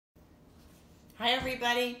Hi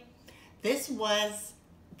everybody. This was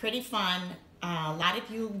pretty fun. A lot of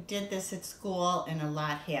you did this at school and a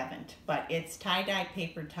lot haven't, but it's tie-dye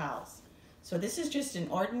paper towels. So this is just an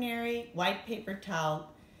ordinary white paper towel.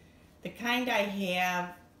 The kind I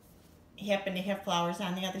have happen to have flowers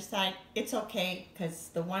on the other side. It's okay because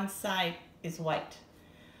the one side is white.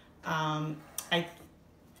 I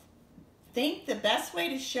think the best way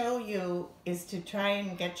to show you is to try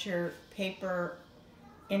and get your paper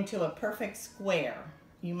into a perfect square.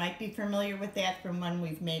 You might be familiar with that from when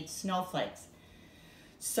we've made snowflakes.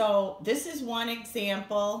 So this is one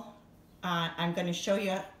example. I'm going to show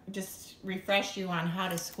you, just refresh you on how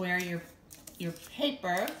to square your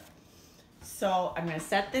paper. So I'm going to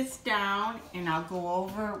set this down and I'll go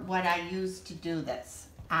over what I use to do this.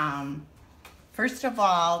 First of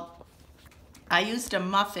all, I used a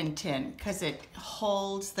muffin tin because it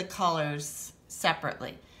holds the colors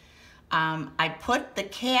separately. I put the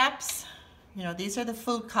caps, you know, these are the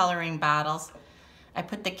food coloring bottles. I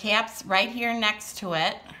put the caps right here next to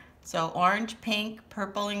it. So orange, pink,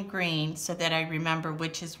 purple, and green so that I remember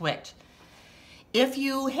which is which. If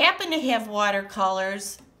you happen to have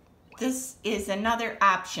watercolors, this is another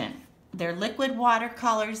option. They're liquid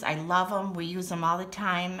watercolors. I love them. We use them all the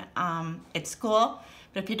time at school.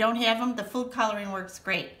 But if you don't have them, the food coloring works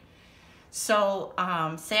great. So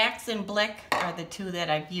Saks and Blick are the two that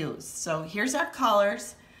I've used. So here's our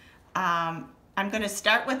colors. I'm going to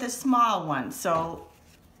start with a small one. So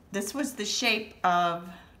this was the shape of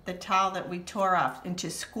the towel that we tore off. Into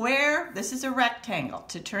square, this is a rectangle.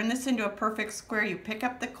 To turn this into a perfect square, you pick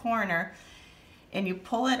up the corner and you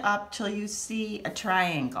pull it up till you see a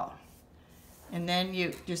triangle. And then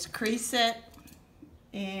you just crease it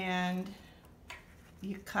and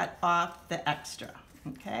you cut off the extra,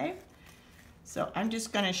 okay? So I'm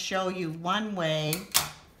just going to show you one way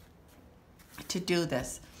to do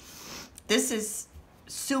this. This is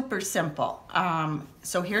super simple.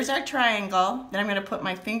 So here's our triangle. Then I'm going to put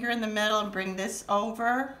my finger in the middle and bring this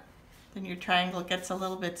over. Then your triangle gets a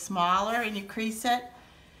little bit smaller and you crease it.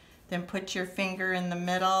 Then put your finger in the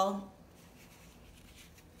middle.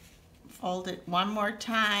 Fold it one more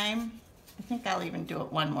time. I think I'll even do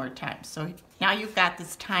it one more time. So now you've got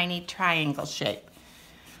this tiny triangle shape.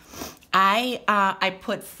 I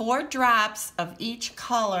put 4 drops of each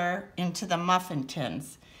color into the muffin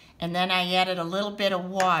tins, and then I added a little bit of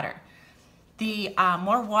water. The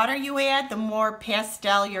more water you add, the more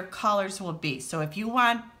pastel your colors will be. So if you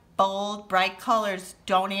want bold, bright colors,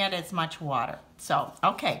 don't add as much water. So,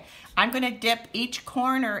 okay, I'm going to dip each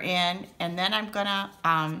corner in, and then I'm going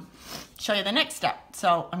to show you the next step.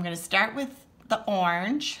 So I'm going to start with the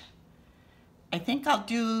orange. I think I'll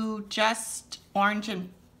do just orange and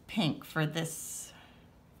pink for this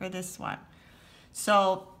one.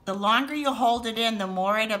 So the longer you hold it in, the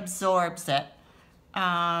more it absorbs it.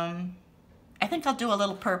 I think I'll do a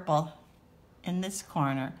little purple in this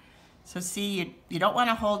corner. So see, you don't want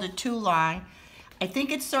to hold it too long. I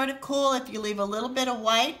think it's sort of cool if you leave a little bit of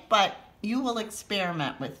white, but you will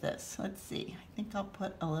experiment with this. Let's see, I think I'll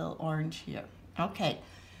put a little orange here. Okay,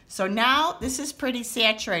 so now this is pretty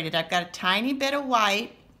saturated. I've got a tiny bit of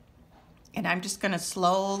white, and I'm just going to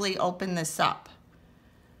slowly open this up.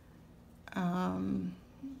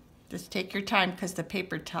 Just take your time because the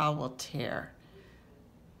paper towel will tear.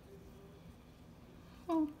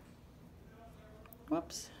 Oh.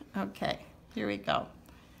 Whoops. Okay, here we go.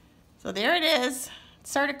 So there it is. It's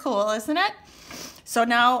sort of cool, isn't it? So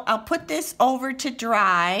now I'll put this over to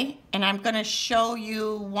dry, and I'm going to show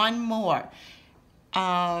you one more.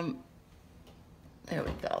 There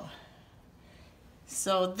we go.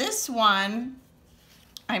 So this one,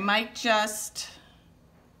 I might just,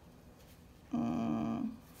 I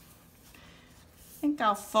think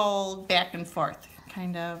I'll fold back and forth,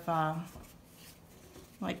 kind of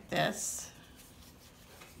like this.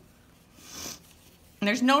 And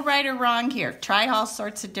there's no right or wrong here. Try all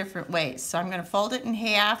sorts of different ways. So I'm going to fold it in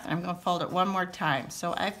half, and I'm going to fold it one more time.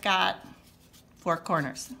 So I've got 4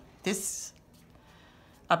 corners. This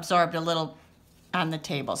absorbed a little on the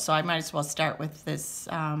table, so I might as well start with this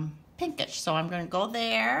pinkish. So I'm going to go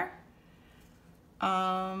there.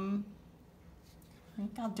 I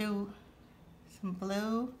think I'll do some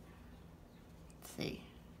blue. Let's see,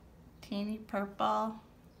 teeny purple.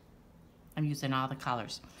 I'm using all the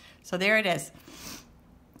colors. So there it is.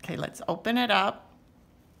 Okay, let's open it up.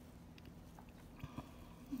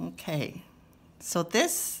 Okay, so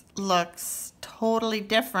this looks totally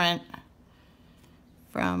different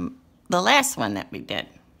from the last one that we did.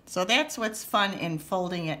 So that's what's fun in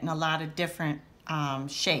folding it in a lot of different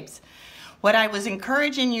shapes. What I was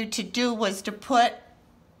encouraging you to do was to put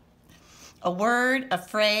a word, a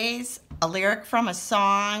phrase, a lyric from a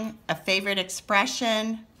song, a favorite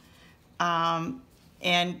expression,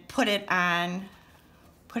 and put it on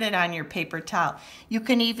your paper towel. You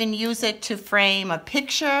can even use it to frame a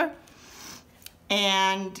picture.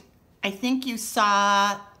 And I think you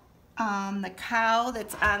saw the cow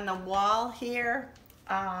that's on the wall here.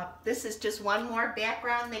 This is just one more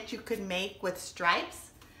background that you could make with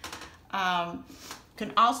stripes. You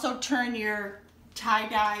can also turn your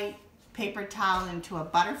tie-dye paper towel into a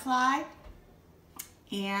butterfly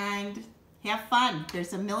and have fun.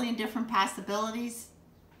 There's a million different possibilities.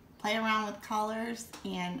 Play around with colors,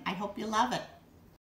 and I hope you love it.